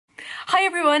Hi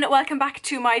everyone, welcome back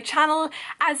to my channel.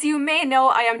 As you may know,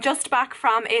 I am just back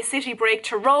from a city break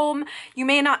to Rome. You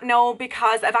may not know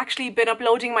because I've actually been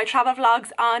uploading my travel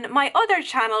vlogs on my other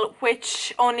channel,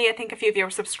 which only I think a few of you are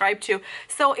subscribed to.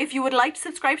 So if you would like to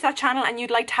subscribe to that channel and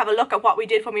you'd like to have a look at what we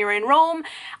did when we were in Rome,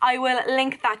 I will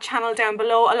link that channel down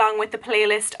below along with the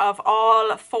playlist of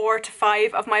all 4 to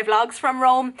 5 of my vlogs from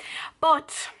Rome.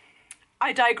 But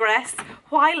I digress.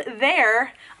 While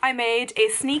there, I made a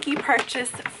sneaky purchase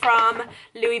from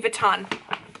Louis Vuitton.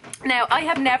 Now, I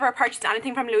have never purchased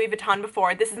anything from Louis Vuitton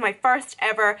before. This is my first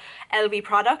ever LV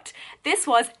product. This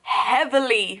was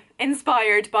heavily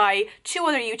inspired by 2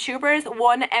 other YouTubers.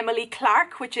 One, Emily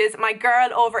Clark, which is my girl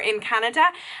over in Canada,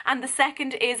 and the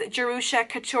second is Jerusha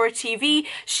Couture TV.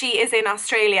 She is in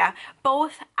Australia.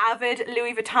 Both avid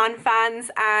Louis Vuitton fans,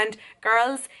 and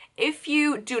girls, if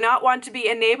you do not want to be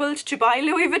enabled to buy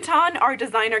Louis Vuitton or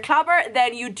designer clobber,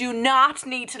 then you do not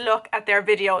need to look at their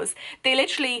videos. They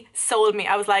literally sold me.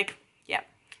 I was like, yeah,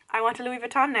 I want a Louis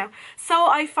Vuitton now. So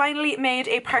I finally made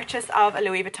a purchase of a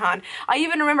Louis Vuitton. I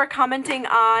even remember commenting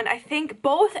on, I think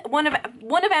both one of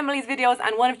Emily's videos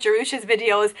and one of Jerusha's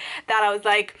videos, that I was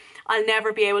like, I'll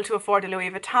never be able to afford a Louis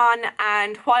Vuitton.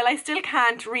 And while I still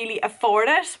can't really afford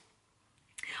it,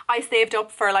 I saved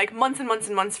up for like months and months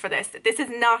and months for this. This is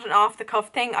not an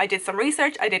off-the-cuff thing. I did some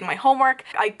research, I did my homework,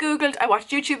 I googled, I watched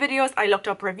YouTube videos, I looked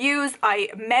up reviews, I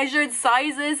measured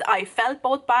sizes, I felt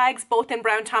both bags, both in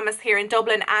Brown Thomas here in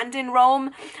Dublin and in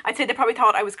Rome. I'd say they probably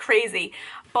thought I was crazy,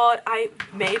 but I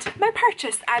made my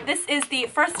purchase, and this is the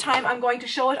first time I'm going to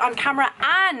show it on camera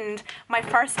and my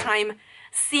first time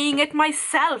seeing it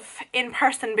myself in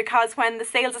person, because when the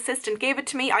sales assistant gave it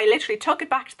to me, I literally took it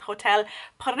back to the hotel,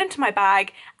 put it into my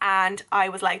bag, and I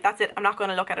was like, that's it, I'm not going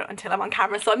to look at it until I'm on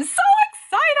camera. So I'm so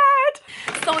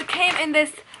excited! So it came in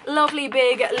this lovely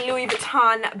big Louis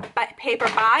Vuitton paper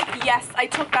bag. Yes, I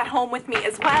took that home with me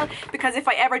as well, because if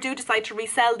I ever do decide to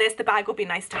resell this, the bag would be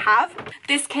nice to have.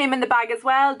 This came in the bag as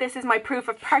well. This is my proof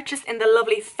of purchase in the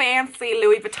lovely fancy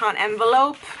Louis Vuitton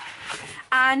envelope.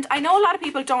 And I know a lot of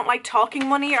people don't like talking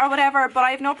money or whatever, but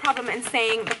I have no problem in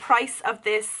saying the price of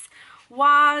this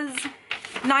was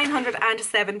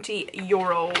 970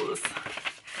 euros.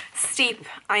 Steep,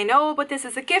 I know, but this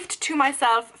is a gift to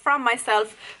myself, from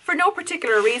myself, for no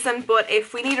particular reason, but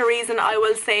if we need a reason, I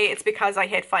will say it's because I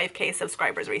hit 5k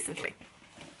subscribers recently.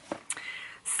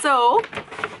 So,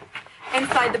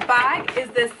 inside the bag is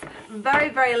this very,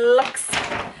 very luxe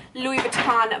Louis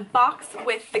Vuitton box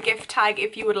with the gift tag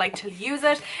if you would like to use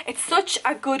it. It's such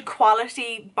a good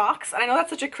quality box, and I know that's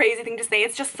such a crazy thing to say.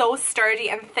 It's just so sturdy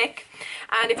and thick,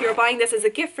 and if you're buying this as a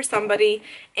gift for somebody,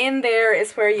 in there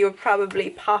is where you would probably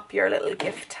pop your little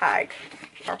gift tag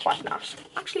or whatnot.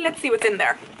 Actually, let's see what's in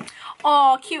there.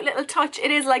 Oh, cute little touch.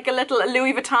 It is like a little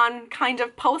Louis Vuitton kind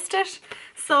of post-it,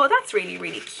 so that's really,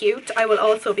 really cute. I will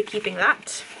also be keeping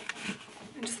that.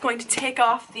 I'm just going to take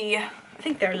off the, I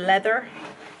think they're leather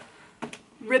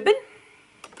ribbon.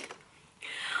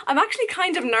 I'm actually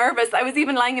kind of nervous. I was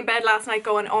even lying in bed last night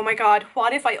going, oh my god,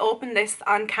 what if I open this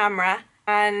on camera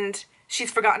and she's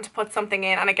forgotten to put something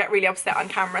in and I get really upset on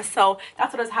camera. So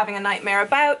that's what I was having a nightmare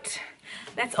about.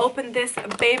 Let's open this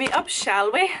baby up,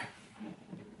 shall we?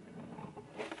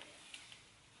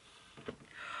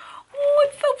 Oh,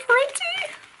 it's so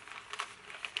pretty.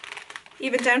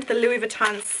 Even down to the Louis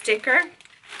Vuitton sticker.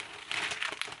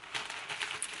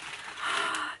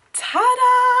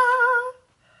 Ta-da!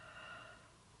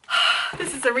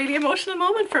 This is a really emotional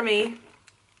moment for me.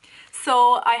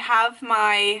 So I have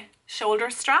my shoulder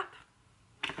strap,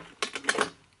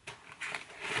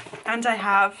 and I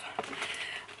have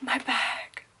my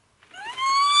bag.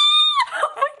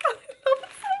 Oh my god, I love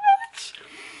it so much.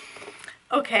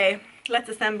 Okay, let's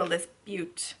assemble this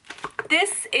beaut.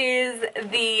 This is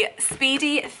the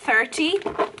Speedy 30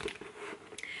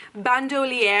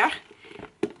 Bandouliere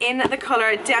in the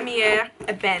colour Damier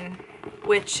Ebene,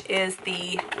 which is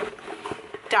the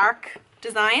dark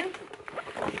design.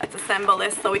 Let's assemble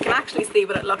this so we can actually see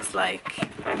what it looks like.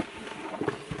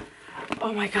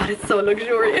 Oh my god, it's so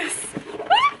luxurious. I'm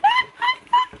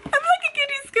like a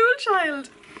giddy school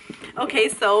child. Okay,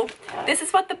 so this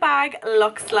is what the bag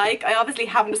looks like. I obviously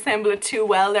haven't assembled it too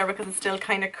well there because it's still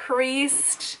kind of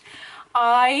creased.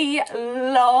 I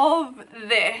love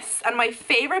this, and my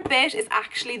favorite bit is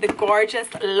actually the gorgeous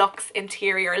luxe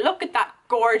interior. Look at that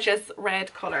gorgeous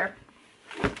red color.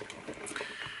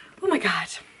 Oh my god.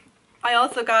 I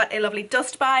also got a lovely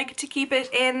dust bag to keep it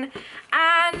in,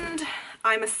 and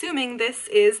I'm assuming this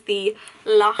is the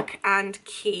lock and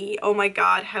key. Oh my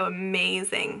god, how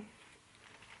amazing.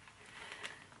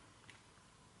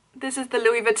 This is the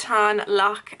Louis Vuitton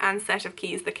lock and set of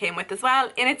keys that came with as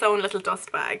well, in its own little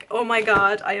dust bag. Oh my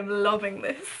god, I am loving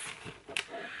this.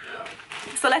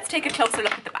 So let's take a closer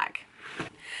look at the bag.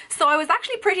 So I was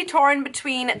actually pretty torn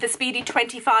between the Speedy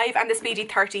 25 and the Speedy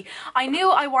 30. I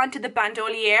knew I wanted the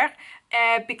Bandouliere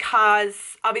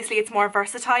because obviously it's more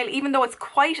versatile. Even though it's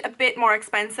quite a bit more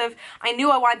expensive, I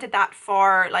knew I wanted that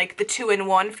for like the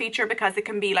 2-in-1 feature, because it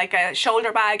can be like a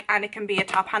shoulder bag and it can be a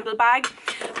top handle bag.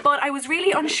 But I was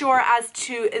really unsure as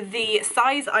to the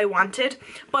size I wanted,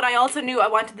 but I also knew I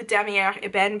wanted the Damier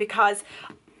Ebene because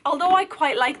although I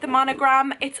quite like the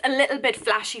monogram, it's a little bit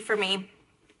flashy for me.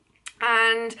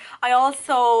 And I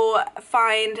also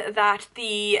find that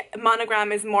the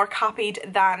monogram is more copied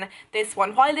than this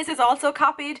one. While this is also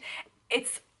copied,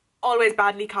 it's always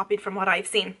badly copied from what I've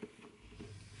seen.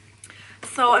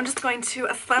 So I'm just going to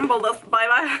assemble this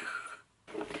bye.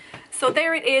 So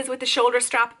there it is with the shoulder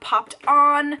strap popped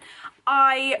on.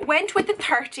 I went with the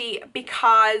 30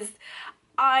 because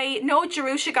I know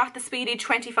Jerusha got the Speedy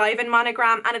 25 in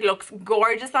monogram and it looks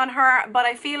gorgeous on her, but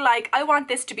I feel like I want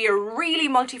this to be a really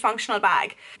multifunctional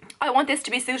bag. I want this to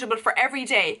be suitable for every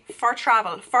day, for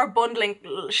travel, for bundling,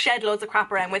 shed loads of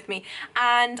crap around with me,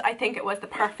 and I think it was the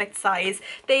perfect size.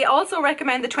 They also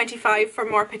recommend the 25 for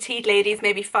more petite ladies,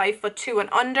 maybe 5'2"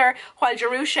 and under, while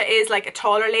Jerusha is like a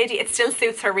taller lady. It still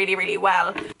suits her really, really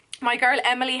well. My girl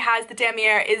Emily has the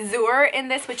Damier Ebene in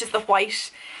this, which is the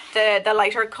white, the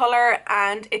lighter colour,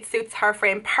 and it suits her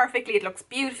frame perfectly. It looks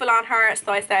beautiful on her,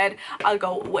 so I said I'll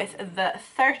go with the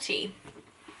 30.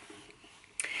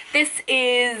 This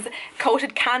is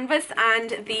coated canvas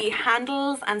and the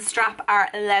handles and strap are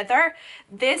leather.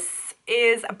 This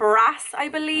is brass, I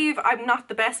believe. I'm not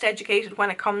the best educated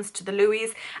when it comes to the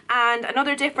Louis. And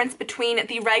another difference between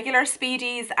the regular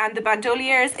Speedies and the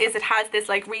Bandoulières is it has this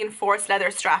like reinforced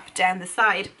leather strap down the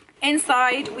side.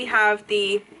 Inside we have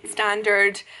the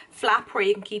standard flap where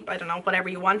you can keep, I don't know, whatever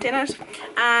you want in it.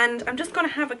 And I'm just going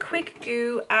to have a quick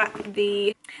go at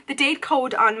the date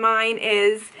code on mine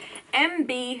is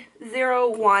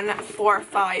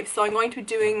MB0145, so I'm going to be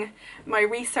doing my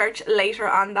research later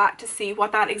on that to see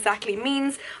what that exactly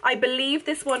means. I believe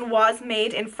this one was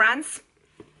made in France.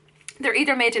 They're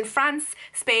either made in France,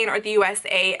 Spain or the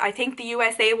USA. I think the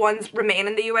USA ones remain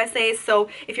in the USA, so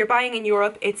if you're buying in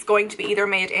Europe it's going to be either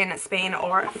made in Spain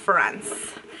or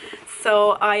France.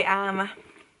 So I am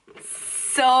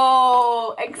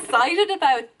so excited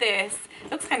about this.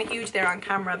 It looks kind of huge there on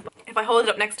camera, but if I hold it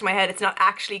up next to my head it's not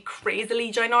actually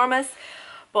crazily ginormous,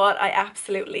 but I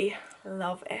absolutely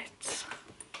love it.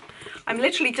 I'm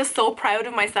literally just so proud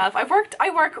of myself. I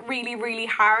work really, really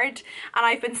hard, and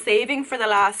I've been saving for the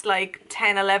last like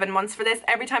 10-11 months for this.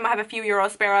 Every time I have a few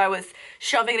euros spare, I was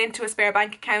shoving it into a spare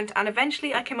bank account, and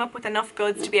eventually I came up with enough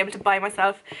goods to be able to buy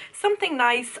myself something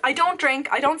nice. I don't drink,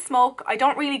 I don't smoke, I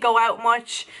don't really go out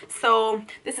much, so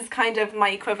this is kind of my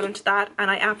equivalent to that,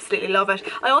 and I absolutely love it.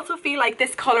 I also feel like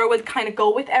this colour would kind of go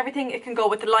with everything. It can go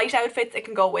with the light outfits, it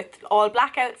can go with all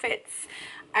black outfits.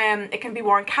 It can be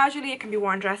worn casually, it can be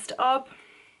worn dressed up.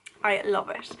 I love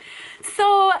it.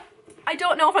 So I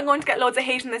don't know if I'm going to get loads of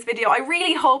hate in this video. I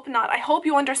really hope not. I hope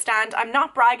you understand. I'm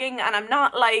not bragging and I'm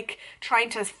not like trying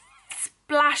to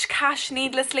splash cash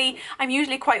needlessly. I'm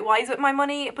usually quite wise with my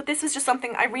money, but this was just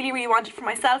something I really, really wanted for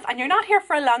myself. And you're not here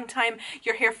for a long time,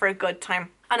 you're here for a good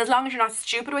time. And as long as you're not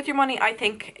stupid with your money, I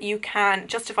think you can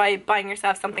justify buying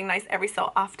yourself something nice every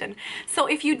so often. So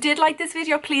if you did like this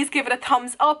video, please give it a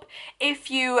thumbs up.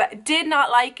 If you did not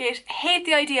like it, hate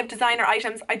the idea of designer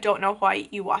items, I don't know why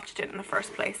you watched it in the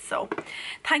first place. So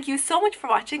thank you so much for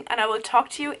watching, and I will talk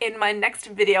to you in my next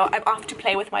video. I'm off to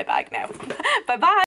play with my bag now. Bye bye.